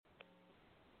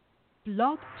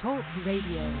Blog Talk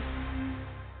Radio.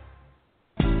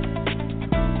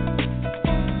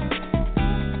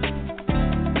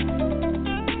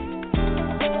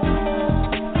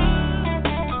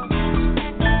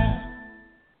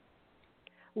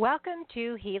 Welcome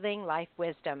to Healing Life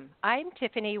Wisdom. I'm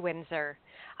Tiffany Windsor.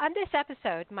 On this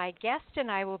episode, my guest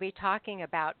and I will be talking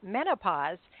about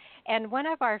menopause and one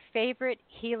of our favorite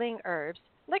healing herbs,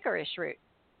 licorice root.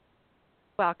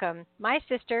 Welcome, my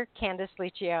sister, Candace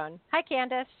Liccione. Hi,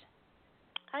 Candace.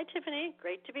 Hi, Tiffany.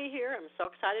 Great to be here. I'm so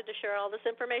excited to share all this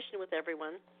information with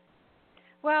everyone.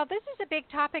 Well, this is a big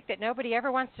topic that nobody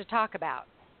ever wants to talk about.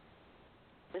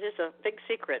 It is a big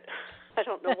secret. I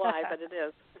don't know why, but it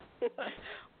is.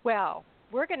 Well,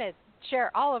 we're going to share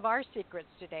all of our secrets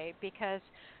today because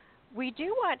we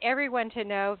do want everyone to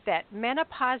know that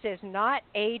menopause is not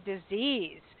a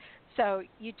disease, so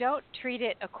you don't treat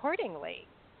it accordingly.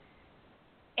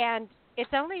 And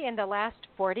it's only in the last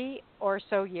 40 or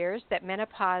so years that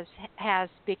menopause has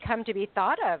become to be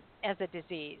thought of as a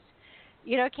disease.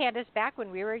 You know, Candace, back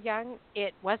when we were young,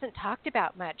 it wasn't talked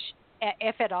about much,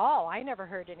 if at all. I never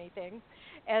heard anything,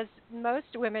 as most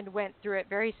women went through it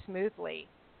very smoothly.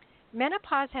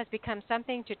 Menopause has become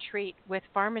something to treat with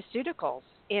pharmaceuticals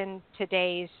in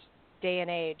today's day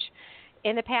and age.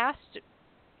 In the past,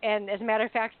 and as a matter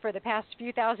of fact, for the past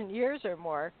few thousand years or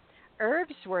more,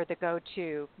 herbs were the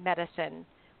go-to medicine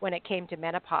when it came to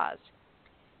menopause.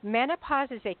 Menopause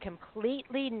is a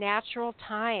completely natural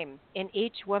time in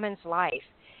each woman's life.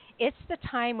 It's the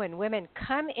time when women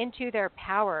come into their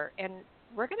power, and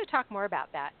we're going to talk more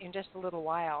about that in just a little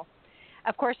while.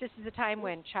 Of course, this is the time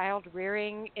when child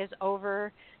rearing is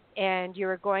over and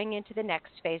you're going into the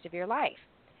next phase of your life.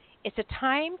 It's a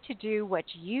time to do what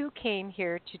you came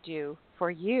here to do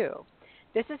for you.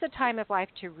 This is a time of life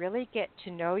to really get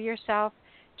to know yourself,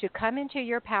 to come into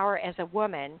your power as a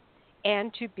woman,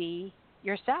 and to be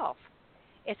yourself.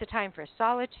 It's a time for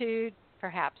solitude,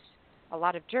 perhaps a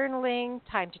lot of journaling,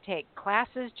 time to take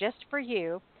classes just for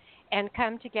you, and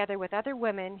come together with other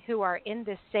women who are in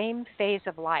the same phase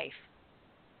of life.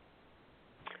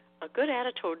 A good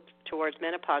attitude towards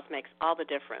menopause makes all the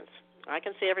difference. I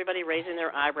can see everybody raising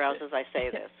their eyebrows as I say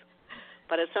this.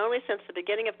 But it's only since the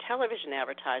beginning of television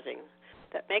advertising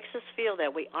that makes us feel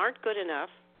that we aren't good enough,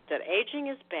 that aging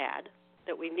is bad,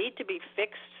 that we need to be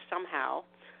fixed somehow.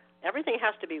 Everything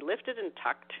has to be lifted and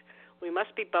tucked. We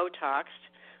must be Botoxed.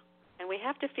 And we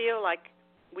have to feel like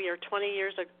we are 20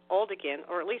 years old again,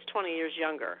 or at least 20 years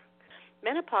younger.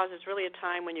 Menopause is really a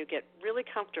time when you get really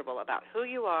comfortable about who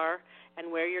you are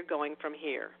and where you're going from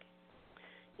here.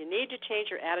 You need to change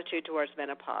your attitude towards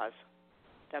menopause.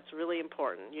 That's really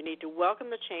important. You need to welcome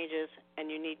the changes,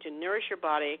 and you need to nourish your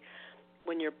body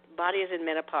when your body is in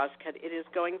menopause, because it is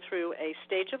going through a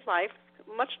stage of life,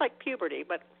 much like puberty,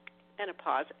 but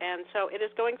menopause. And so it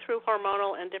is going through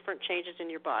hormonal and different changes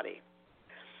in your body.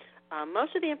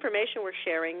 Most of the information we're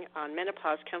sharing on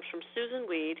menopause comes from Susan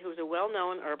Weed, who's a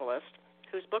well-known herbalist,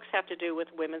 whose books have to do with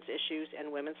women's issues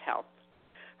and women's health.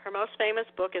 Her most famous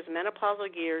book is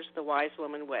Menopausal Years, The Wise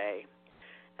Woman Way.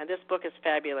 And this book is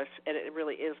fabulous, and it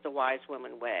really is the wise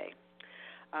woman way.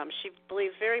 She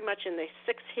believes very much in the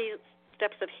 6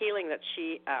 steps of healing that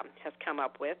she has come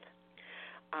up with.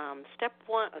 Step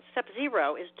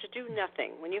 0 is to do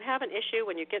nothing. When you have an issue,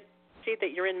 when you see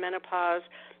that you're in menopause,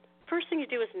 first thing you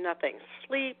do is nothing.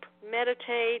 Sleep,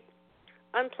 meditate,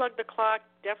 unplug the clock,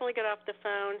 definitely get off the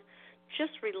phone.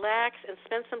 Just relax and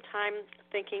spend some time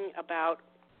thinking about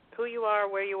who you are,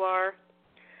 where you are.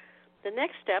 The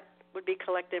next step would be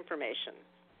collect information.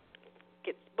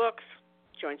 Get books,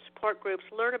 join support groups,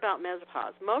 learn about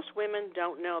menopause. Most women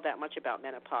don't know that much about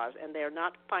menopause, and they're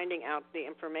not finding out the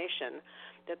information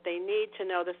that they need to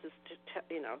know this is,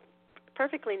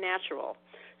 perfectly natural.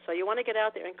 So you want to get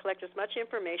out there and collect as much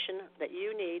information that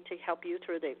you need to help you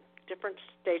through the different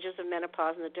stages of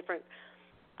menopause and the different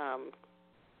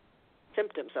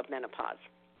symptoms of menopause.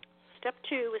 Step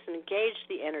 2 is engage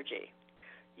the energy.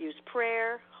 Use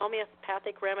prayer,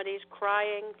 homeopathic remedies,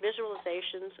 crying,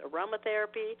 visualizations,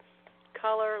 aromatherapy,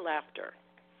 color, laughter.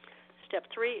 Step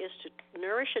 3 is to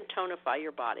nourish and tonify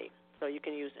your body. So you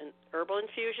can use herbal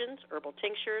infusions, herbal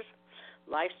tinctures,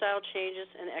 lifestyle changes,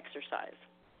 and exercise.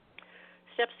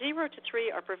 Steps 0 to 3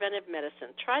 are preventive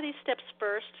medicine. Try these steps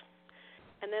first,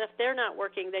 and then if they're not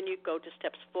working, then you go to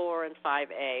steps 4 and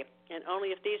 5A, and only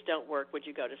if these don't work would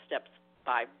you go to steps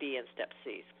 5B and step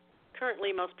C.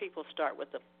 Currently, most people start with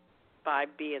the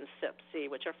 5B and step C,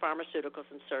 which are pharmaceuticals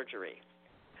and surgery.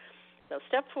 So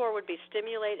step 4 would be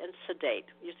stimulate and sedate,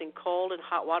 using cold and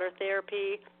hot water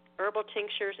therapy, herbal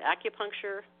tinctures,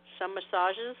 acupuncture, some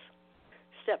massages.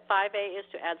 Step 5A is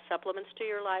to add supplements to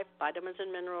your life, vitamins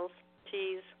and minerals,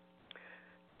 teas.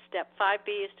 Step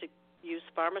 5B is to use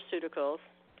pharmaceuticals.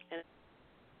 And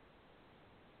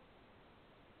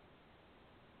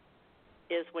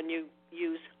is when you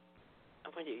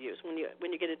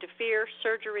get a defer,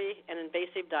 surgery, and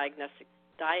invasive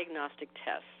diagnostic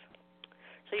tests.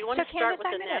 So you want to start with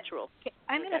the natural.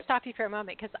 I'm going to stop you for a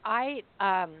moment because I'm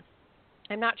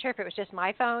not sure if it was just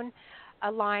my phone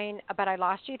line, but I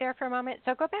lost you there for a moment.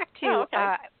 So go back to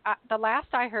the last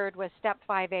I heard was step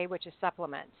 5A, which is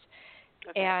supplements.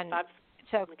 Okay. And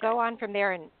go on from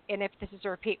there, and if this is a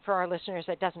repeat for our listeners,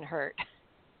 it doesn't hurt.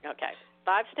 Okay.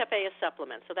 Step A is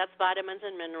supplements. So that's vitamins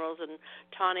and minerals and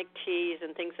tonic teas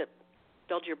and things that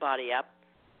build your body up.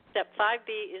 Step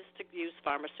 5B is to use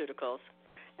pharmaceuticals.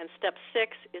 And step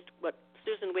 6 is what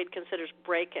Susan Weed considers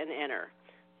break and enter.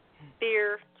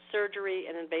 Fear, surgery,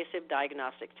 and invasive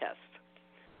diagnostic tests.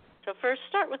 So first,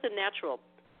 start with the natural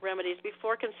remedies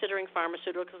before considering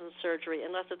pharmaceuticals and surgery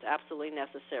unless it's absolutely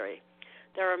necessary.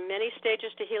 There are many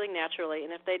stages to healing naturally,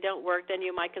 and if they don't work, then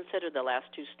you might consider the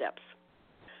last 2 steps.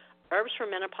 Herbs for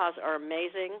menopause are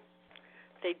amazing.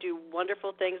 They do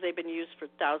wonderful things. They've been used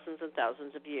for thousands and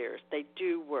thousands of years. They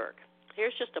do work.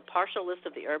 Here's just a partial list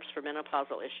of the herbs for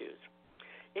menopausal issues.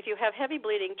 If you have heavy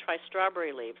bleeding, try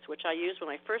strawberry leaves, which I used when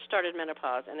I first started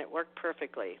menopause, and it worked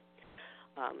perfectly.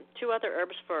 2 other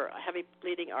herbs for heavy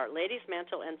bleeding are lady's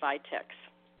mantle and vitex.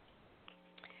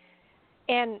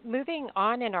 And moving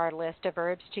on in our list of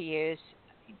herbs to use,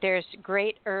 there's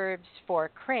great herbs for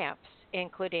cramps,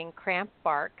 including cramp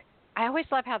bark. I always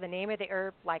love how the name of the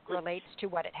herb relates to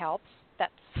what it helps.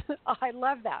 I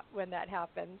love that when that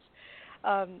happens.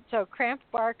 So cramp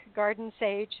bark, garden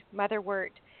sage,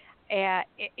 motherwort,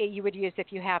 you would use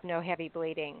if you have no heavy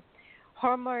bleeding.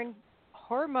 Hormone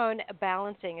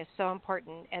balancing is so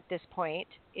important at this point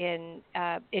in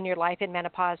your life in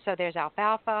menopause. So there's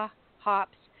alfalfa,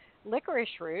 hops,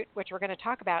 licorice root, which we're going to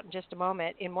talk about in just a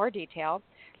moment in more detail,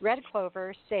 red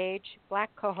clover, sage, black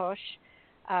cohosh.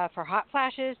 For hot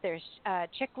flashes, there's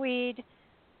chickweed,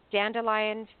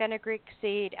 dandelion, fenugreek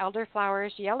seed,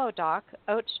 elderflowers, yellow dock,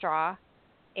 oat straw,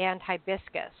 and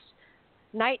hibiscus.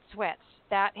 Night sweats,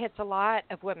 that hits a lot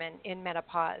of women in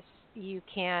menopause. You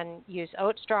can use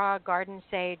oat straw, garden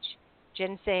sage,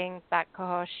 ginseng, black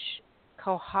cohosh,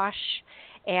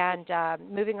 and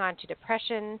moving on to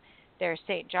depression, there's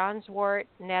St. John's wort,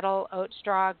 nettle, oat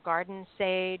straw, garden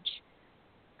sage,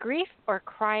 grief or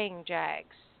crying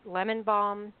jags, lemon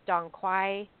balm, dong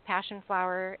quai, passion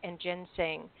flower, and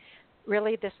ginseng.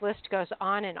 Really, this list goes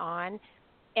on.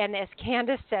 And as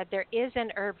Candace said, there is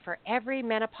an herb for every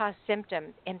menopause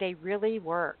symptom, and they really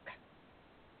work.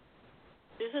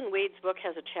 Susan Weed's book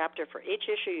has a chapter for each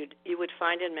issue you would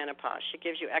find in menopause. She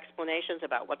gives you explanations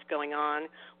about what's going on,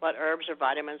 what herbs or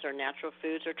vitamins or natural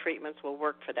foods or treatments will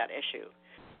work for that issue.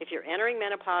 If you're entering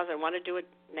menopause and want to do it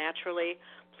naturally,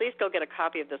 please go get a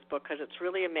copy of this book because it's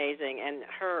really amazing. And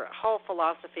her whole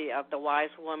philosophy of the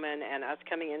wise woman and us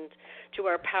coming into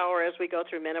our power as we go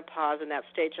through menopause and that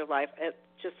stage of life, it's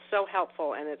just so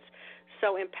helpful and it's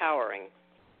so empowering.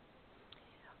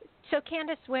 So,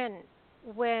 Candace,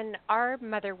 when our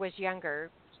mother was younger,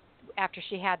 after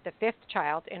she had the 5th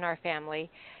child in our family,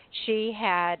 she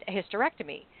had a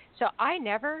hysterectomy. So I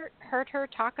never heard her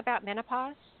talk about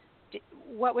menopause.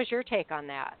 What was your take on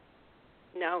that?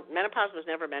 No, menopause was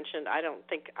never mentioned. I don't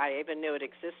think I even knew it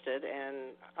existed,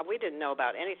 and we didn't know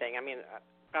about anything. I mean,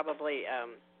 probably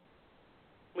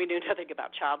we knew nothing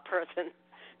about childbirth and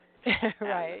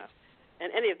right.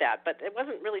 And any of that, but it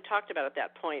wasn't really talked about at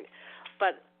that point.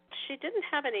 But she didn't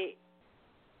have any.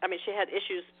 I mean, she had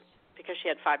issues because she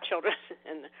had 5 children,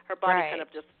 and her body kind of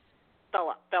just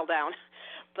fell down.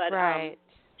 But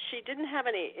she didn't have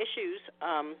any issues.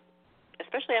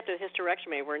 Especially after the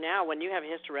hysterectomy, where now when you have a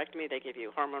hysterectomy, they give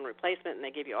you hormone replacement and they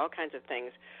give you all kinds of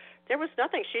things. There was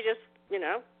nothing. She just,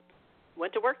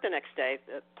 went to work the next day.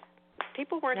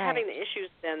 People weren't having the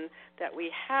issues then that we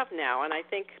have now, and I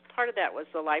think part of that was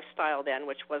the lifestyle then,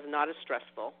 which was not as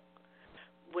stressful.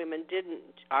 Women didn't,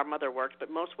 our mother worked,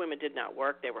 but most women did not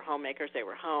work. They were homemakers. They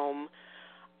were home.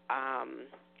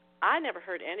 I never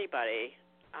heard anybody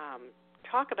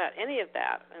talk about any of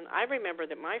that, and I remember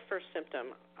that my first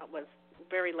symptom was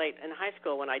very late in high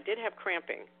school when I did have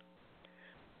cramping,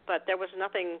 but there was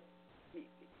nothing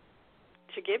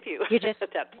to give you,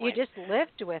 at that point. You just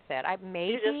lived with it.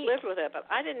 You just lived with it, but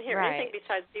I didn't hear anything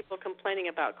besides people complaining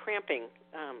about cramping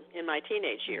in my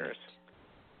teenage years.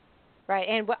 Right,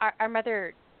 and our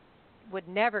mother would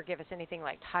never give us anything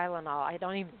like Tylenol. I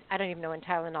don't even know when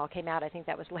Tylenol came out. I think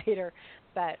that was later,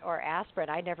 or aspirin.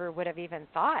 I never would have even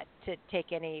thought to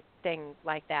take anything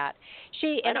like that.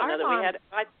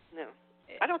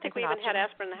 I don't think we even had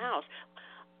aspirin in the house.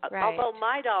 Right. Although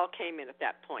my doll came in at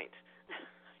that point.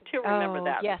 I do remember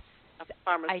that. Yes. A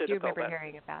pharmaceutical. I do remember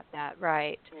hearing about that.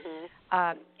 Right.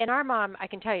 Mm-hmm. And our mom, I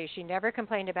can tell you, she never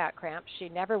complained about cramps. She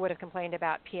never would have complained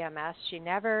about PMS.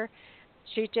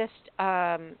 She just,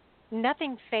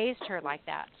 nothing fazed her like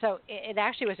that. So it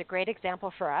actually was a great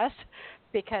example for us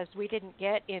because we didn't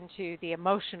get into the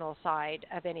emotional side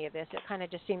of any of this. It kind of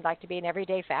just seemed like to be an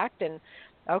everyday fact and,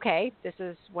 okay, this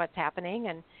is what's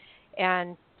happening.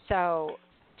 And so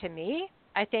to me,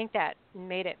 I think that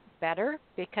made it better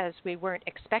because we weren't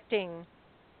expecting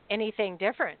anything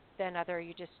different than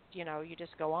you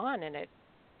just go on and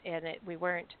we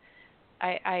weren't,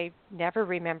 I never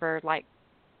remember, like,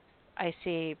 I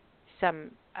see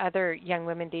some other young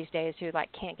women these days who like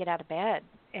can't get out of bed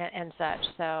and such.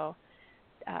 So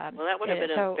well, that would have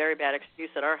been a very bad excuse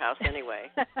at our house anyway.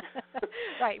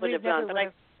 Right, would we have never done, would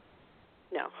have.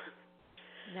 No.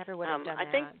 Never would have done I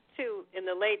think, too, in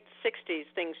the late 60s,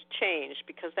 things changed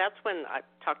because that's when I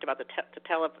talked about the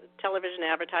television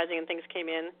advertising and things came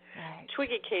in. Right.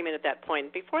 Twiggy came in at that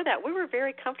point. Before that, we were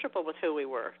very comfortable with who we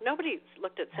were. Nobody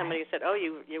looked at somebody and said, oh,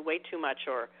 you weigh too much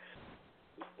or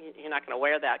you're not going to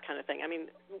wear that kind of thing. I mean,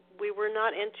 we were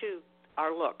not into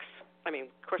our looks. I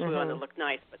mean, of course, we wanted to look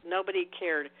nice, but nobody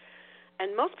cared.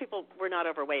 And most people were not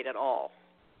overweight at all.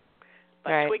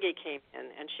 But Twiggy came in,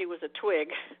 and she was a twig.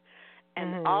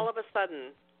 And all of a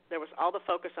sudden, there was all the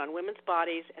focus on women's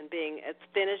bodies and being as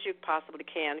thin as you possibly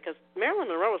can, because Marilyn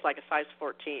Monroe was like a size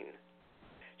 14.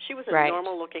 She was a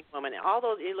normal-looking woman. All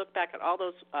those, you look back at all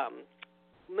those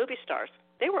movie stars,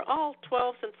 they were all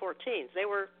 12s and 14s. They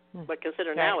were what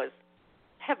considered now as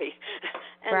heavy,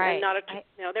 and not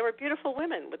they were beautiful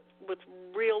women with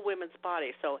real women's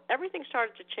bodies. So everything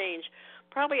started to change,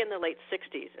 probably in the late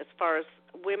 60s, as far as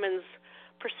women's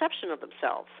perception of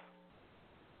themselves.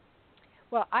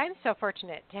 Well, I'm so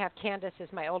fortunate to have Candace as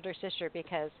my older sister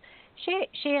because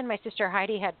she and my sister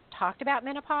Heidi had talked about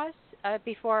menopause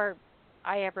before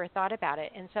I ever thought about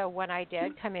it. And so when I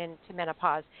did come into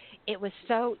menopause, it was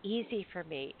so easy for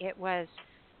me. It was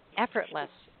effortless.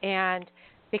 And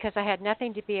because I had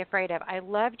nothing to be afraid of, I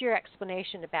loved your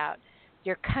explanation about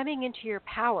you're coming into your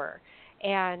power.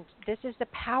 And this is the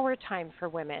power time for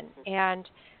women. And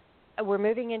we're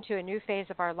moving into a new phase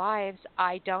of our lives.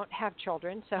 I don't have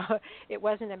children, so it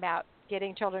wasn't about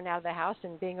getting children out of the house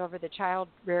and being over the child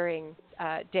rearing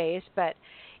days, but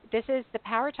this is the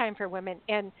power time for women.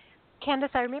 And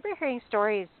Candace, I remember hearing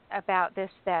stories about this,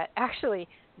 that actually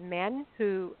men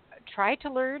who try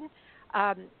to learn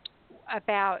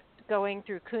about going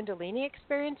through Kundalini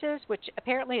experiences, which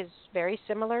apparently is very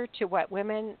similar to what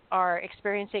women are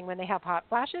experiencing when they have hot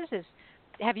flashes.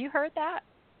 Have you heard that?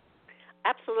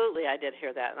 Absolutely, I did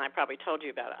hear that, and I probably told you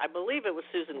about it. I believe it was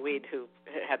Susan Weed who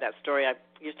had that story. I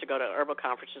used to go to herbal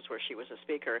conferences where she was a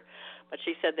speaker, but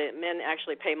she said that men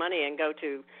actually pay money and go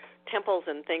to temples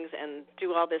and things and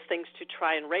do all these things to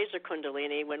try and raise their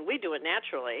Kundalini when we do it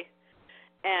naturally,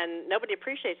 and nobody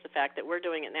appreciates the fact that we're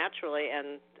doing it naturally,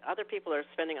 and other people are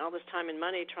spending all this time and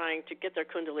money trying to get their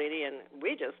Kundalini, and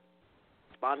we just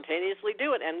spontaneously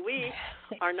do it, and we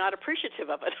are not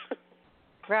appreciative of it.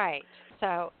 Right.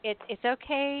 So it's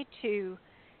okay to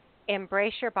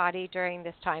embrace your body during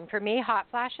this time. For me, hot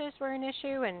flashes were an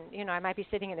issue, and I might be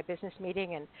sitting in a business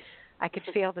meeting and I could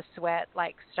feel the sweat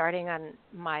like starting on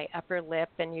my upper lip,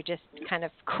 and you just kind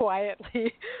of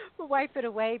quietly wipe it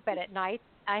away. But at night,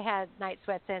 I had night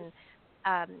sweats, and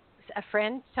a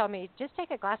friend told me just take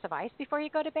a glass of ice before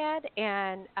you go to bed,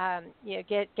 and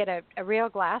get a real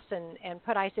glass and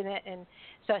put ice in it, and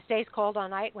so it stays cold all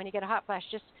night. When you get a hot flash,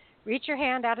 just reach your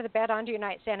hand out of the bed onto your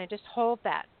nightstand and just hold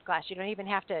that glass. You don't even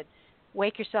have to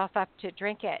wake yourself up to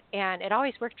drink it. And it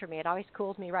always worked for me. It always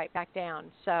cooled me right back down.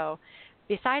 So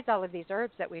besides all of these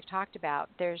herbs that we've talked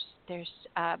about,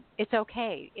 it's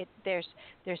okay. There's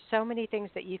so many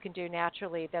things that you can do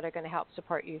naturally that are going to help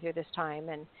support you through this time,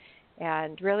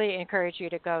 and really encourage you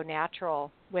to go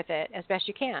natural with it as best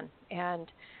you can.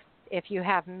 And if you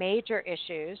have major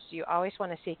issues, you always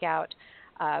want to seek out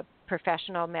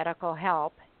professional medical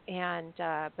help. And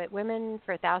but women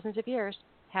for thousands of years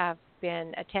have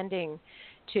been attending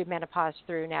to menopause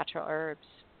through natural herbs.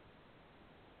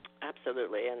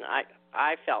 Absolutely, and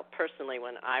I felt personally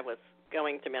when I was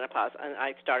going to menopause, and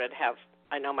I started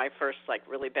I know my first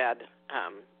really bad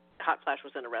hot flash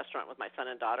was in a restaurant with my son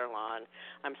and daughter-in-law, and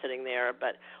I'm sitting there.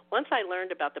 But once I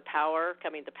learned about the power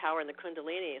in the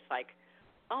Kundalini, it's like,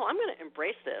 oh, I'm going to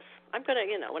embrace this. I'm going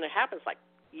to, when it happens,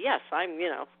 yes, I'm,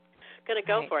 going to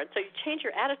go for it. So you change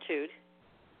your attitude,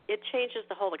 it changes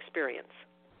the whole experience.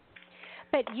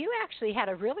 But you actually had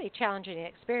a really challenging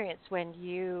experience when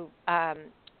you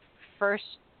first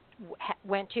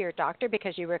went to your doctor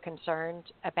because you were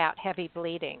concerned about heavy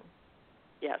bleeding.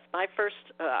 Yes, my first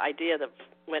idea of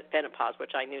menopause,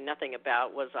 which I knew nothing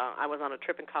about, was I was on a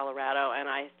trip in Colorado and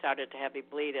I started to heavy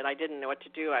bleed and I didn't know what to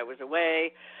do. I was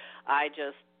away. I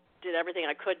just did everything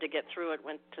I could to get through it.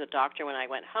 Went to the doctor when I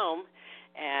went home,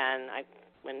 and I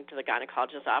went to the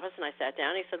gynecologist's office and I sat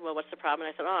down. He said, "Well, what's the problem?"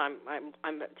 And I said, "Oh,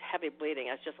 I'm heavy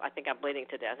bleeding. I think I'm bleeding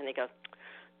to death." And he goes,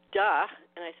 "Duh."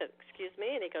 And I said, "Excuse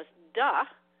me?" And he goes, "Duh."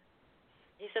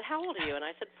 He said, "How old are you?" And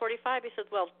I said, 45. He said,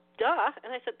 "Well, duh."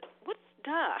 And I said, "What's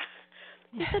duh?"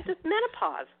 He said, "It's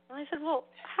menopause." And I said, "Well,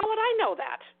 how would I know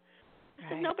that?" I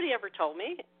said, "Nobody ever told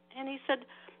me." And he said,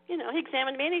 he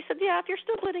examined me and he said, "Yeah, if you're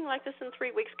still bleeding like this in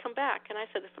 3 weeks, come back." And I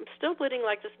said, "If I'm still bleeding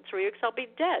like this in 3 weeks, I'll be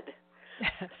dead."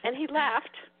 And he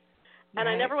laughed, and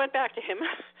I never went back to him.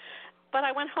 But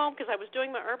I went home because I was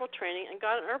doing my herbal training and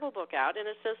got an herbal book out, and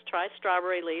it says try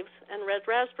strawberry leaves and red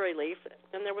raspberry leaf,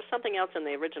 and there was something else in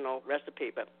the original recipe,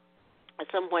 but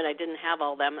at some point I didn't have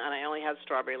all them, and I only had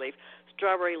strawberry leaf.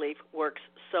 Strawberry leaf works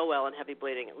so well in heavy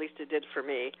bleeding, at least it did for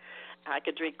me. I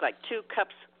could drink like 2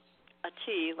 cups of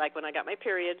tea, like when I got my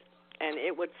period, and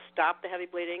it would stop the heavy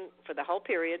bleeding for the whole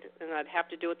period, and I'd have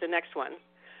to do it the next one.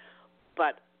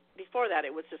 But before that,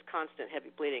 it was just constant heavy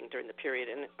bleeding during the period,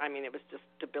 and it was just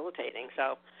debilitating.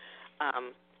 So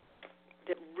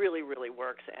it really, really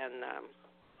works. And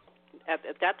at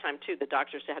that time, too, the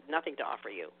doctors had nothing to offer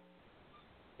you.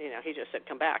 He just said,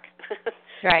 "Come back."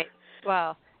 Right.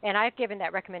 Well, and I've given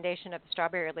that recommendation of the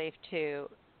strawberry leaf to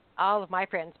all of my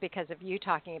friends because of you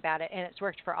talking about it, and it's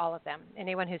worked for all of them.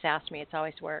 Anyone who's asked me, it's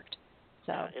always worked.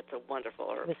 So it's a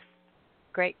wonderful herb.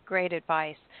 Great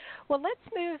advice. Well,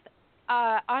 let's move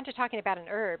on to talking about an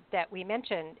herb that we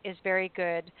mentioned is very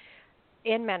good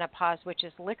in menopause, which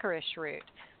is licorice root.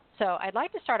 So I'd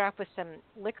like to start off with some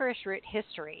licorice root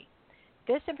history.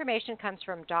 This information comes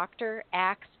from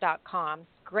draxe.com.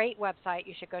 Great website.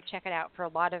 You should go check it out for a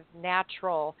lot of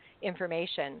natural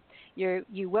information.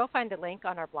 You will find the link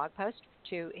on our blog post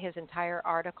to his entire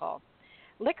article.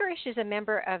 Licorice is a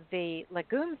member of the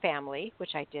legume family,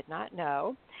 which I did not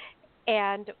know.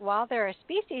 And while there are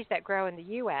species that grow in the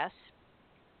U.S.,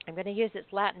 I'm going to use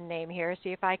its Latin name here,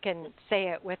 see if I can say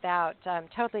it without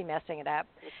totally messing it up.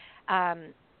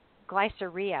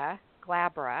 Glyceria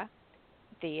glabra,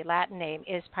 the Latin name,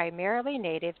 is primarily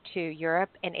native to Europe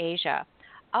and Asia.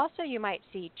 Also, you might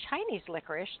see Chinese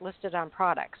licorice listed on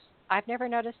products. I've never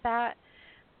noticed that,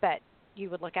 but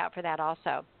you would look out for that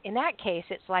also. In that case,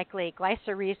 it's likely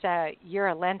Glycyrrhiza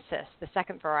urulensis, the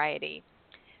second variety.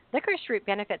 Licorice root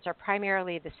benefits are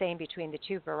primarily the same between the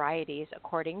two varieties,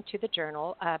 according to the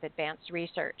Journal of Advanced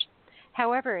Research.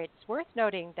 However, it's worth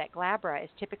noting that glabra is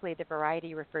typically the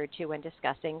variety referred to when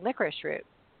discussing licorice root.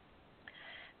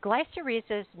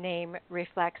 Glycyrrhiza's name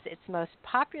reflects its most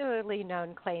popularly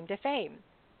known claim to fame,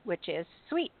 which is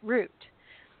sweet root.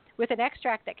 With an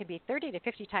extract that can be 30 to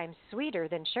 50 times sweeter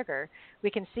than sugar,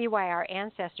 we can see why our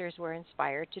ancestors were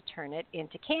inspired to turn it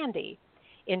into candy.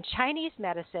 In Chinese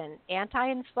medicine,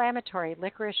 anti-inflammatory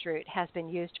licorice root has been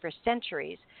used for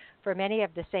centuries for many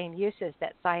of the same uses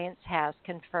that science has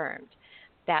confirmed.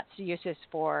 That's uses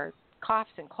for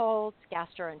coughs and colds,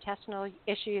 gastrointestinal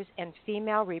issues, and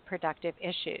female reproductive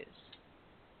issues.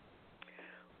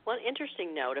 One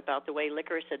interesting note about the way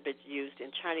licorice had been used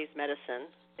in Chinese medicine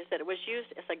is that it was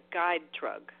used as a guide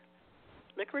drug.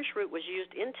 Licorice root was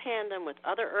used in tandem with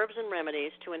other herbs and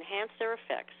remedies to enhance their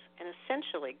effects and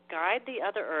essentially guide the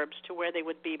other herbs to where they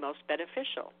would be most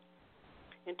beneficial.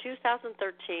 In 2013,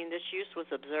 this use was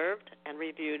observed and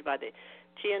reviewed by the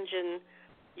Tianjin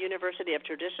University of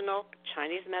Traditional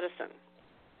Chinese Medicine.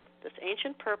 This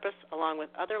ancient purpose, along with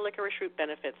other licorice root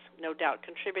benefits, no doubt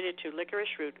contributed to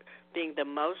licorice root being the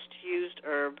most used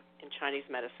herb in Chinese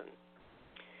medicine.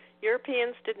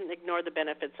 Europeans didn't ignore the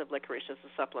benefits of licorice as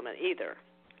a supplement either.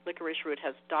 Licorice root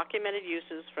has documented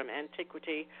uses from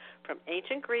antiquity, from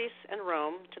ancient Greece and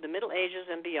Rome to the Middle Ages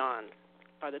and beyond.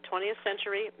 By the 20th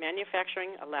century,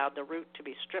 manufacturing allowed the root to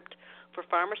be stripped for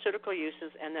pharmaceutical uses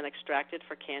and then extracted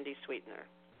for candy sweetener.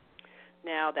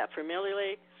 Now, that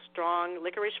familiarly strong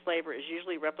licorice flavor is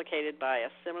usually replicated by a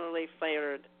similarly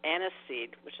flavored anise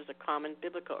seed, which is a common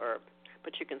biblical herb.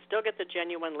 But you can still get the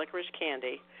genuine licorice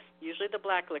candy, usually the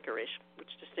black licorice, which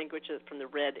distinguishes it from the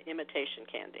red imitation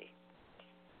candy.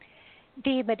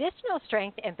 The medicinal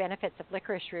strength and benefits of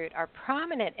licorice root are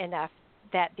prominent enough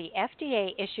that the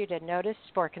FDA issued a notice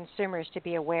for consumers to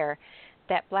be aware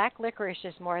that black licorice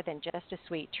is more than just a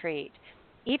sweet treat.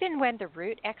 Even when the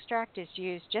root extract is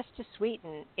used just to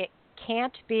sweeten, it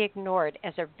can't be ignored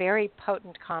as a very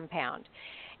potent compound.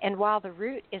 And while the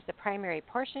root is the primary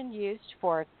portion used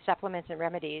for supplements and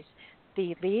remedies,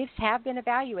 The leaves have been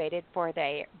evaluated for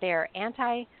their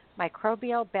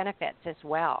antimicrobial benefits as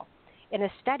well. In a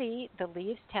study, the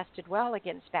leaves tested well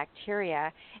against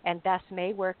bacteria and thus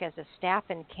may work as a staph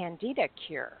and candida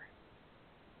cure.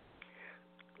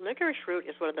 Licorice root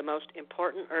is one of the most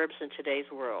important herbs in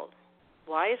today's world.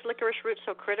 Why is licorice root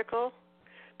so critical?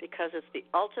 Because it's the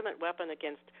ultimate weapon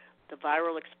against the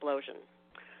viral explosion.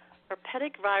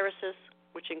 Herpetic viruses,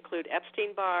 which include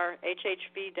Epstein-Barr,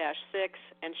 HHV-6,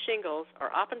 and shingles,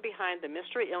 are often behind the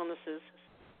mystery illnesses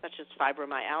such as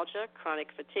fibromyalgia, chronic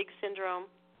fatigue syndrome,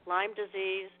 Lyme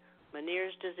disease,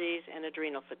 Meniere's disease, and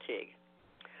adrenal fatigue.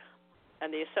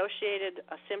 And the associated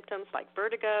symptoms like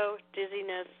vertigo,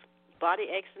 dizziness, body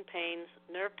aches and pains,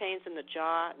 nerve pains in the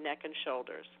jaw, neck, and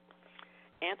shoulders.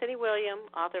 Anthony William,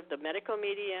 author of The Medical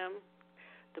Medium,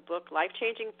 the book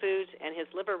Life-Changing Foods, and his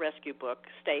liver rescue book,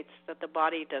 states that the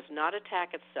body does not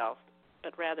attack itself,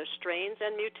 but rather strains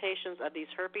and mutations of these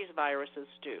herpes viruses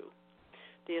do.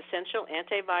 The essential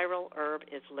antiviral herb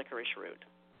is licorice root.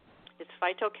 Its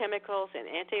phytochemicals and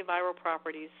antiviral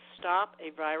properties stop a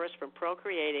virus from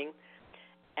procreating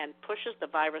and pushes the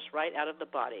virus right out of the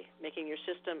body, making your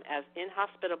system as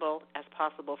inhospitable as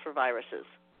possible for viruses.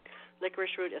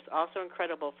 Licorice root is also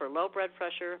incredible for low blood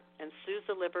pressure and soothes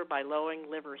the liver by lowering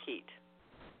liver heat.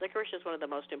 Licorice is one of the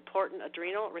most important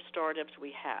adrenal restoratives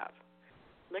we have.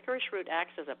 Licorice root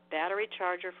acts as a battery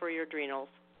charger for your adrenals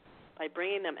by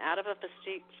bringing them out of a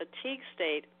fatigue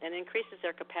state and increases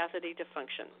their capacity to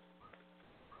function.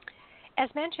 As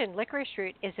mentioned, licorice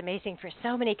root is amazing for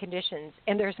so many conditions,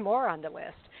 and there's more on the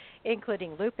list,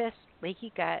 including lupus,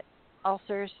 leaky gut,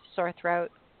 ulcers, sore throat,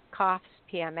 coughs,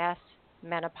 PMS,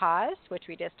 menopause, which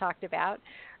we just talked about,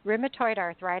 rheumatoid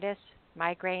arthritis,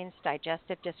 migraines,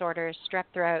 digestive disorders, strep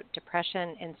throat,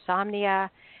 depression, insomnia,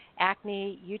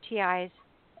 acne, UTIs,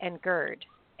 and GERD.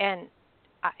 And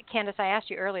Candace, I asked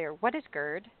you earlier, what is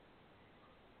GERD?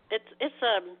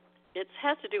 It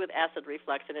has to do with acid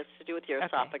reflux, and it's to do with your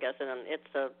esophagus, and it's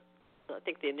I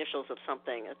think the initials of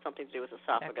something. It's something to do with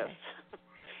esophagus. Okay.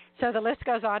 So the list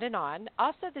goes on and on.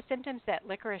 Also, the symptoms that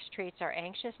licorice treats are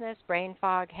anxiousness, brain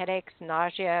fog, headaches,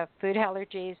 nausea, food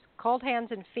allergies, cold hands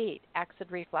and feet, acid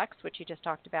reflux, which you just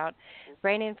talked about,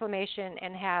 brain inflammation,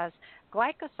 and has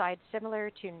glycosides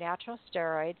similar to natural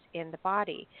steroids in the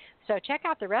body. So check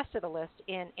out the rest of the list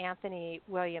in Anthony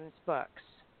Williams' books.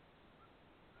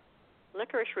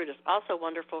 Licorice root is also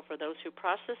wonderful for those who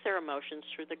process their emotions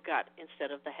through the gut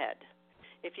instead of the head.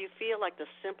 If you feel like the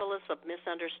simplest of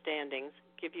misunderstandings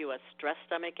give you a stressed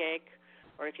stomach ache,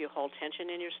 or if you hold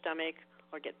tension in your stomach,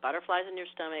 or get butterflies in your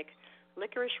stomach,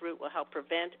 licorice root will help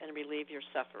prevent and relieve your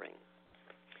suffering.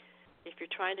 If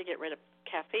you're trying to get rid of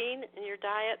caffeine in your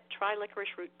diet, try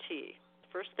licorice root tea.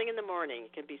 First thing in the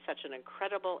morning can be such an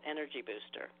incredible energy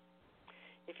booster.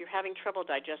 If you're having trouble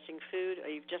digesting food or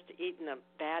you've just eaten a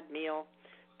bad meal,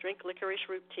 drink licorice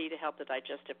root tea to help the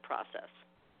digestive process.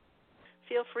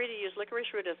 Feel free to use licorice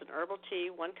root as an herbal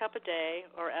tea, 1 cup a day,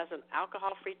 or as an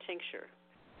alcohol-free tincture.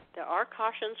 There are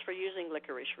cautions for using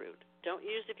licorice root. Don't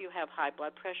use if you have high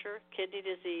blood pressure, kidney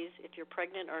disease, if you're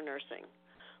pregnant or nursing.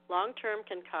 Long-term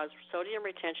can cause sodium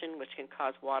retention, which can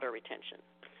cause water retention.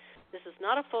 This is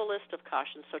not a full list of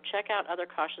cautions, so check out other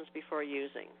cautions before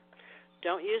using.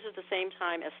 Don't use at the same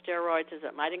time as steroids, as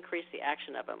it might increase the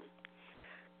action of them.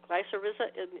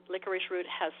 Glycyrrhiza in licorice root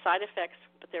has side effects,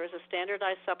 but there is a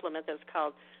standardized supplement that's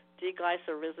called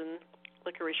D-glycyrrhizin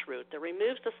licorice root that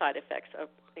removes the side effects of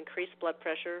increased blood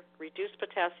pressure, reduced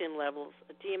potassium levels,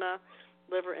 edema,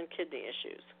 liver and kidney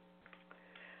issues.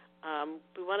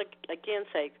 We want to, again,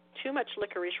 say too much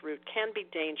licorice root can be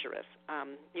dangerous.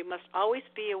 You must always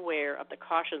be aware of the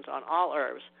cautions on all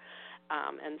herbs.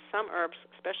 And some herbs,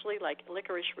 especially like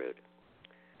licorice root,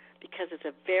 because it's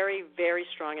a very, very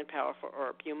strong and powerful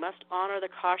herb. You must honor the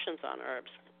cautions on herbs.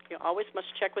 You always must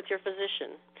check with your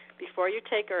physician before you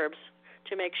take herbs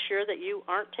to make sure that you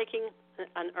aren't taking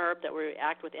an herb that will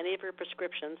react with any of your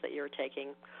prescriptions that you're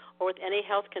taking or with any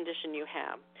health condition you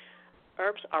have.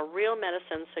 Herbs are real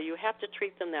medicines, so you have to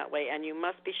treat them that way, and you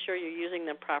must be sure you're using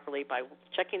them properly by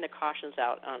checking the cautions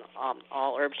out on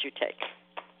all herbs you take.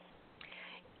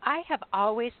 I have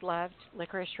always loved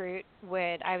licorice root.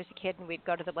 When I was a kid and we'd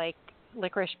go to the lake,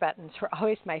 licorice buttons were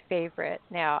always my favorite.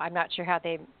 Now, I'm not sure how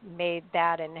they made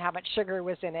that and how much sugar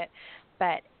was in it,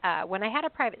 but when I had a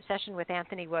private session with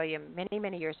Anthony William many,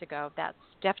 many years ago, that's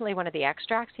definitely one of the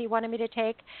extracts he wanted me to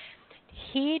take.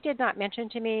 He did not mention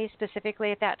to me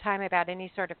specifically at that time about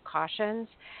any sort of cautions,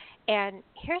 and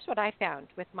here's what I found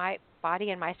with my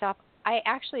body and myself. I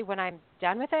actually, when I'm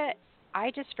done with it, I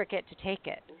just forget to take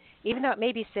it. Even though it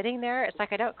may be sitting there, it's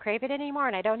like I don't crave it anymore,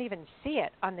 and I don't even see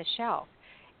it on the shelf.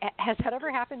 Has that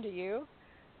ever happened to you?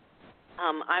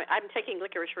 I'm taking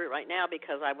licorice root right now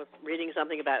because I was reading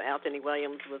something about Anthony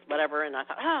Williams with whatever, and I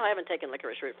thought, I haven't taken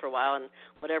licorice root for a while, and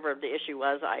whatever the issue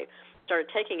was, I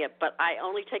started taking it, but I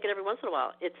only take it every once in a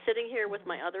while. It's sitting here with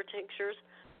my other tinctures,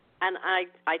 and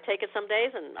I take it some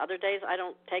days, and other days I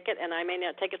don't take it, and I may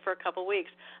not take it for a couple of weeks.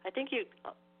 I think you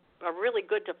are really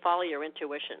good to follow your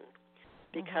intuition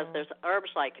because there's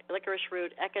herbs like licorice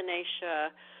root,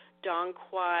 echinacea, dong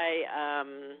quai,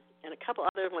 and a couple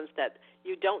other ones that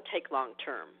you don't take long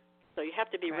term. So you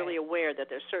have to be really aware that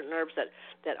there's certain herbs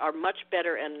that are much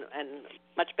better and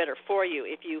much better for you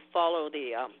if you follow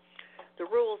the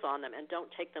rules on them and don't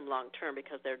take them long term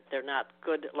because they're not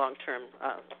good long term.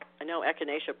 I know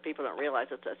echinacea, people don't realize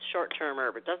it's a short term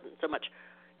herb. It doesn't so much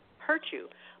hurt you,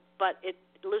 but it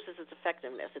loses its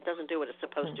effectiveness. It doesn't do what it's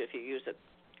supposed to if you use it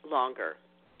longer.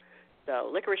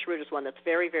 So licorice root is one that's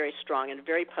very, very strong and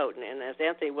very potent, and as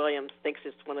Anthony Williams thinks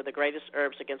it's one of the greatest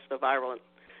herbs against the viral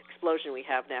explosion we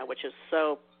have now, which is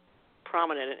so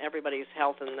prominent in everybody's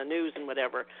health and the news and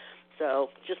whatever. So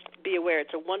just be aware.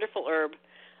 It's a wonderful herb,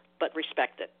 but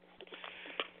respect it.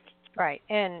 Right,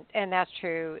 and that's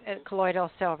true.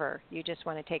 Colloidal silver, you just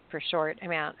want to take for short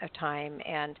amount of time.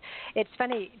 And it's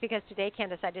funny because today,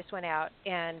 Candace, I just went out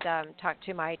and talked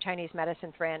to my Chinese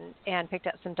medicine friend and picked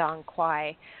up some dong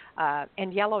quai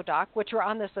and yellow dock, which were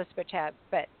on this list, but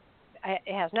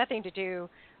it has nothing to do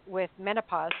with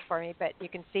menopause for me, but you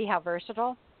can see how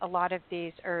versatile a lot of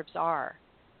these herbs are.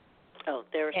 Oh,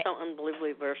 they're so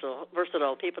unbelievably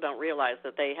versatile. People don't realize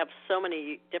that they have so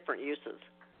many different uses.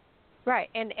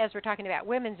 Right, and as we're talking about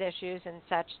women's issues and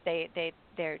such,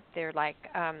 they're like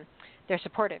they're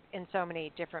supportive in so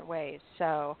many different ways.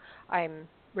 So I'm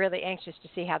really anxious to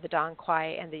see how the dong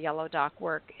quai and the yellow dock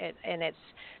work. And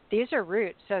these are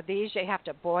roots, so these you have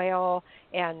to boil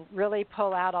and really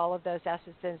pull out all of those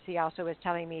essences. He also was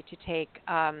telling me to take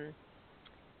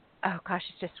it's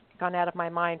just gone out of my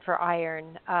mind for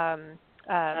iron.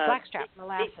 Blackstrap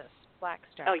molasses.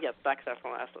 Blackstrap. Oh yes, blackstrap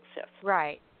molasses. Yes.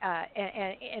 Right.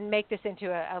 And make this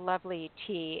into a lovely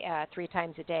tea 3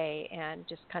 times a day and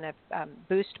just kind of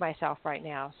boost myself right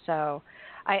now. So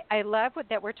I love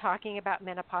that we're talking about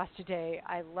menopause today.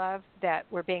 I love that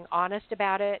we're being honest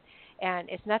about it, and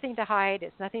it's nothing to hide.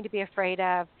 It's nothing to be afraid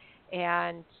of.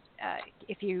 And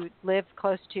if you live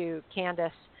close to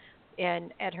Candace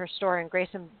at her store in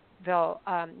Graysonville,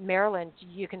 Maryland,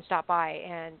 you can stop by.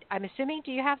 And I'm assuming,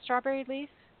 do you have strawberry leaf?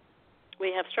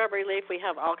 We have strawberry leaf. We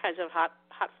have all kinds of hot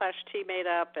flash tea made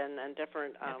up and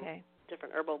different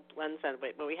different herbal blends.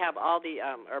 But we have all the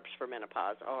herbs for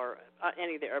menopause or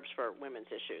any of the herbs for women's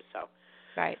issues. So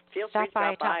feel free to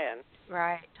stop by and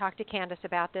talk to Candace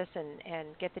about this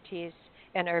and get the teas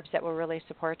and herbs that will really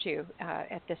support you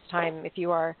at this time if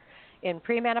you are in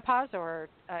premenopause or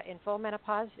in full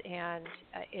menopause. And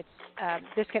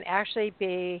this can actually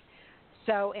be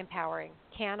so empowering.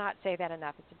 Cannot say that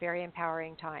enough. It's a very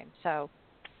empowering time. So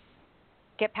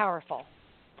get powerful.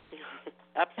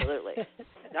 Absolutely.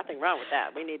 Nothing wrong with that.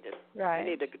 We need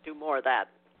to do more of that.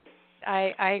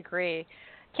 I agree.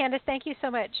 Candace, thank you so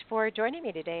much for joining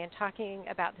me today and talking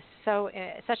about this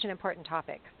such an important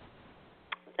topic.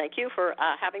 Thank you for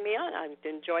having me on. I've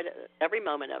enjoyed every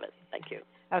moment of it. Thank you.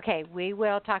 Okay, we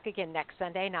will talk again next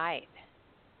Sunday night.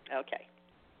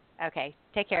 Okay.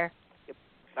 Take care.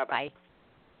 Bye-bye. Bye.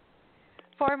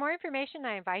 For more information,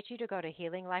 I invite you to go to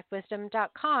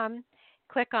healinglifewisdom.com,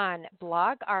 click on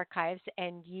Blog Archives,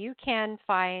 and you can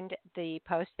find the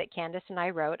post that Candace and I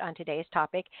wrote on today's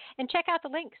topic, and check out the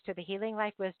links to the Healing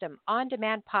Life Wisdom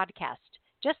on-demand podcast,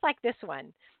 just like this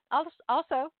one.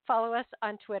 Also, follow us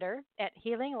on Twitter at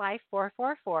HealingLife444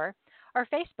 or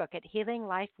Facebook at Healing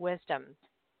Life Wisdom.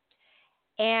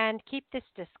 And keep this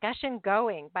discussion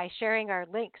going by sharing our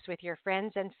links with your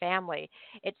friends and family.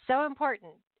 It's so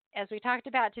important. As we talked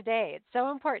about today, it's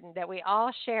so important that we all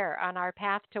share on our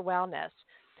path to wellness.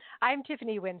 I'm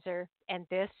Tiffany Windsor, and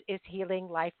this is Healing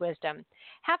Life Wisdom.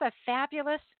 Have a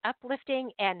fabulous, uplifting,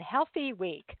 and healthy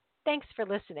week. Thanks for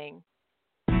listening.